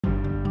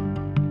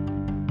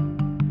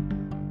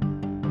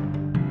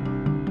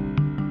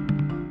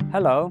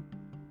Hello,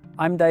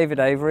 I'm David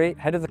Avery,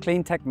 Head of the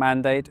Clean Tech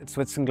Mandate at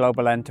Switzerland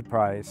Global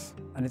Enterprise,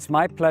 and it's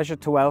my pleasure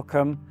to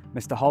welcome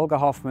Mr. Holger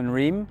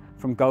Hoffmann-Riem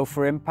from Go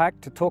for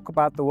Impact to talk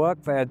about the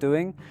work they are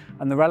doing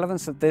and the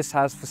relevance that this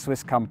has for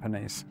Swiss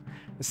companies,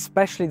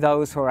 especially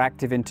those who are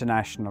active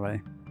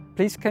internationally.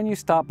 Please can you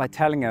start by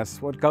telling us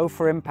what Go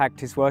for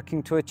Impact is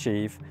working to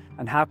achieve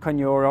and how can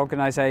your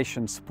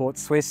organization support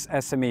Swiss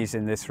SMEs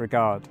in this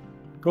regard?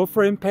 Go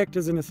for Impact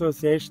is an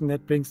association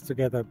that brings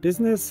together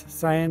business,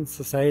 science,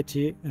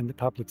 society, and the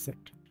public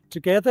sector.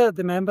 Together,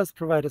 the members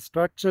provide a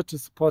structure to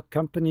support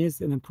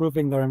companies in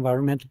improving their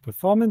environmental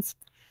performance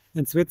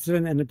in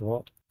Switzerland and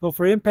abroad. Go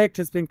for Impact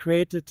has been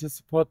created to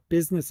support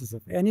businesses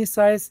of any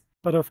size,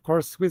 but of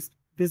course, Swiss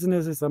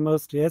businesses are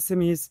mostly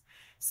SMEs,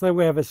 so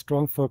we have a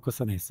strong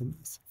focus on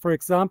SMEs. For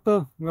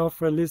example, we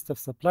offer a list of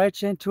supply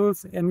chain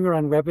tools and we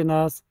run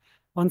webinars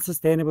on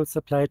sustainable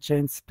supply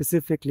chains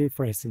specifically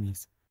for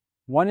SMEs.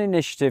 One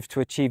initiative to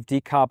achieve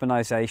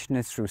decarbonisation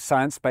is through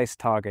science-based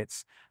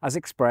targets, as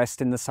expressed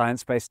in the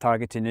Science-Based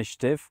Target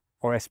Initiative,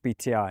 or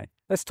SBTI.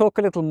 Let's talk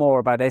a little more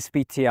about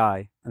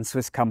SBTI and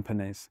Swiss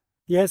companies.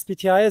 The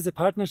SBTI is a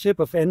partnership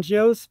of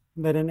NGOs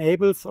that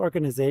enables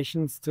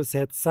organizations to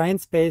set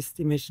science-based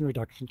emission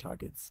reduction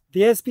targets.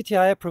 The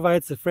SBTI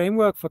provides a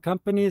framework for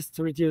companies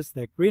to reduce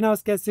their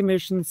greenhouse gas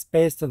emissions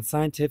based on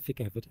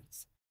scientific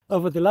evidence.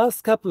 Over the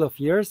last couple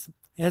of years,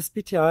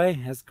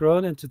 SBTI has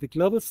grown into the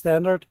global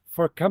standard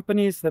for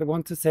companies that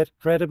want to set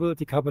credible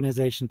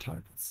decarbonization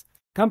targets.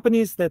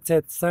 Companies that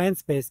set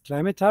science-based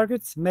climate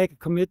targets make a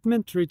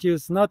commitment to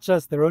reduce not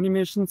just their own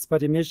emissions,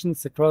 but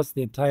emissions across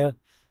the entire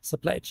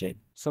supply chain.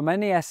 So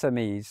many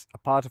SMEs are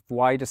part of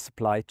wider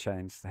supply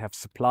chains. They have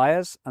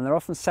suppliers and they're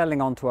often selling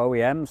on to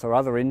OEMs or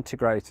other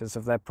integrators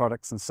of their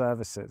products and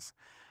services.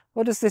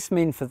 What does this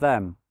mean for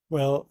them?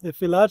 Well,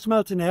 if a large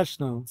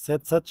multinational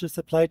sets such a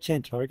supply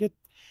chain target,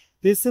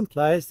 this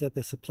implies that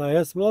the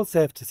suppliers will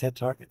also have to set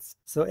targets.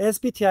 So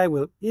SBTI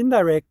will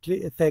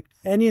indirectly affect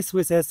any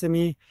Swiss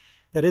SME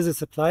that is a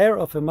supplier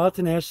of a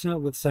multinational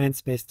with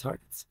science-based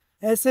targets.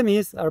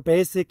 SMEs are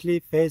basically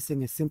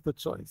facing a simple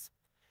choice: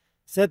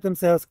 set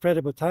themselves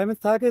credible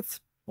climate targets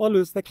or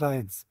lose their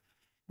clients.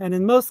 And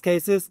in most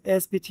cases,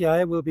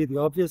 SBTI will be the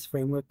obvious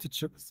framework to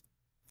choose.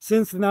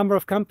 Since the number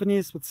of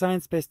companies with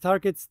science-based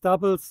targets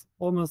doubles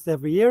almost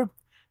every year,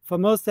 for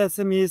most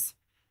SMEs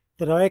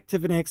that are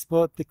active in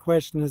export, the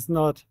question is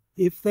not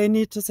if they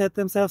need to set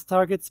themselves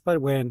targets,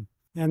 but when.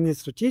 And the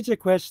strategic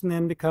question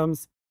then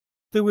becomes,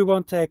 do we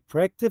want to act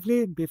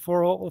proactively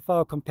before all of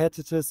our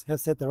competitors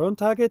have set their own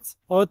targets,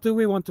 or do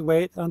we want to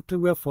wait until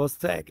we're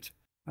forced to act?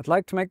 I'd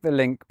like to make the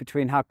link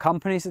between how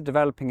companies are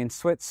developing in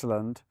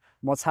Switzerland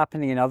and what's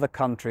happening in other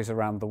countries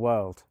around the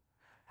world.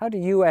 How do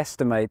you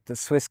estimate that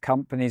Swiss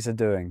companies are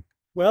doing?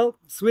 Well,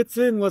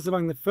 Switzerland was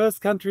among the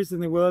first countries in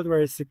the world where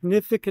a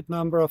significant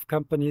number of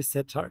companies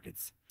set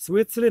targets.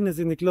 Switzerland is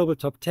in the global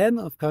top 10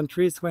 of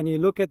countries when you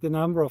look at the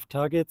number of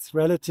targets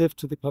relative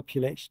to the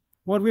population.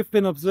 What we've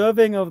been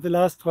observing over the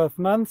last 12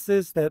 months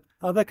is that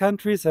other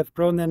countries have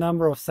grown their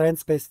number of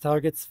science-based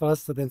targets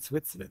faster than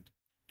Switzerland.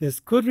 This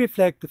could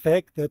reflect the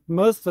fact that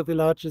most of the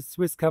largest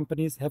Swiss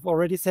companies have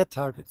already set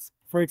targets.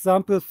 For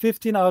example,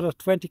 15 out of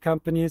 20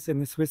 companies in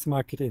the Swiss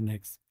Market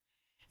Index.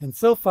 And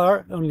so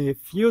far, only a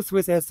few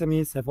Swiss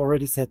SMEs have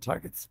already set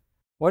targets.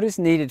 What is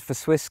needed for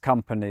Swiss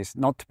companies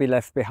not to be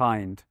left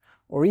behind,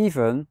 or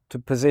even to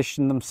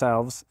position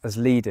themselves as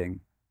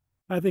leading?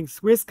 I think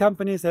Swiss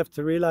companies have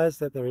to realize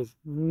that there is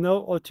no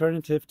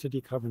alternative to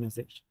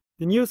decarbonization.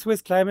 The new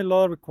Swiss climate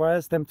law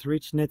requires them to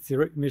reach net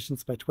zero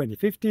emissions by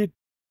 2050.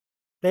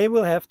 They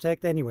will have to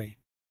act anyway.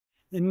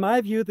 In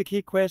my view, the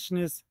key question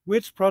is,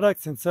 which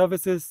products and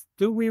services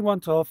do we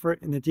want to offer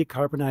in a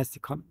decarbonized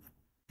economy?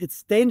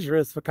 It's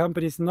dangerous for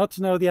companies not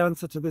to know the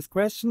answer to this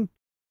question.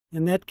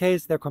 In that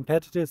case, their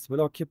competitors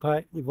will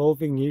occupy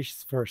evolving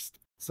niches first.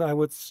 So I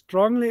would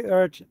strongly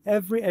urge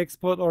every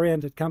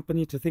export-oriented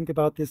company to think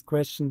about this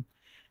question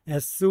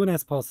as soon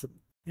as possible.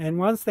 And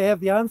once they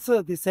have the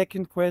answer, the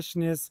second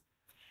question is,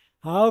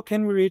 how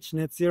can we reach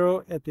net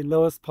zero at the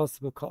lowest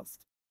possible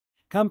cost?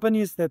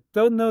 Companies that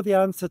don't know the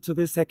answer to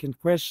this second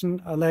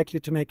question are likely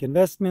to make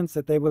investments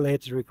that they will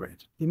later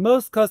regret. The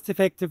most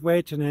cost-effective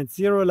way to net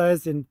zero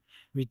lies in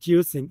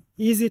reducing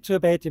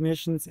easy-to-abate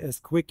emissions as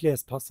quickly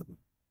as possible.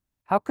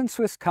 How can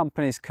Swiss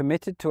companies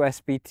committed to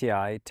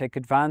SBTI take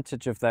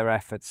advantage of their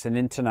efforts in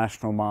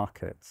international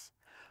markets?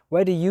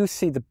 Where do you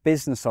see the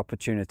business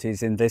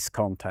opportunities in this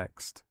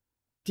context?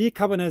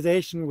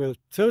 Decarbonization will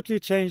totally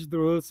change the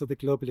rules of the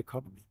global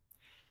economy.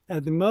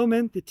 At the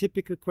moment, the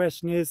typical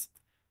question is,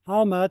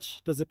 how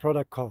much does a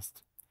product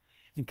cost?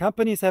 And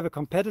companies have a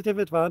competitive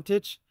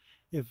advantage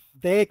if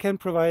they can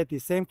provide the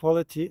same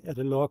quality at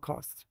a lower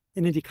cost.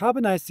 In a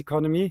decarbonized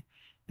economy,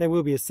 there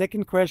will be a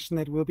second question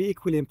that will be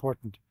equally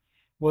important.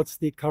 What's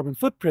the carbon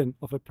footprint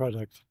of a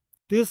product?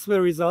 This will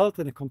result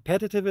in a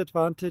competitive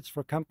advantage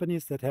for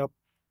companies that help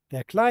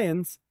their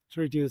clients to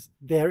reduce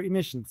their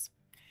emissions.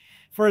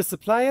 For a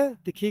supplier,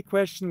 the key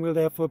question will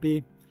therefore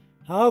be,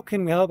 how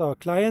can we help our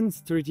clients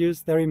to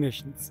reduce their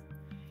emissions?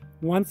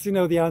 Once you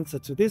know the answer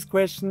to this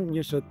question,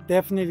 you should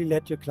definitely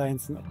let your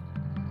clients know.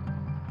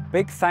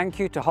 Big thank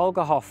you to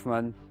Holger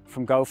Hoffmann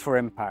from Go for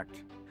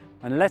Impact.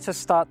 And let us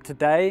start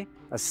today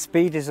as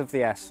speed is of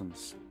the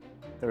essence.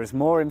 There is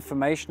more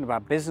information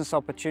about business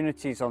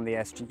opportunities on the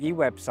SGE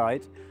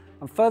website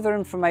and further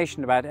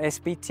information about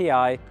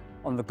SBTI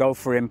on the Go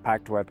for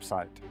Impact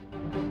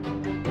website.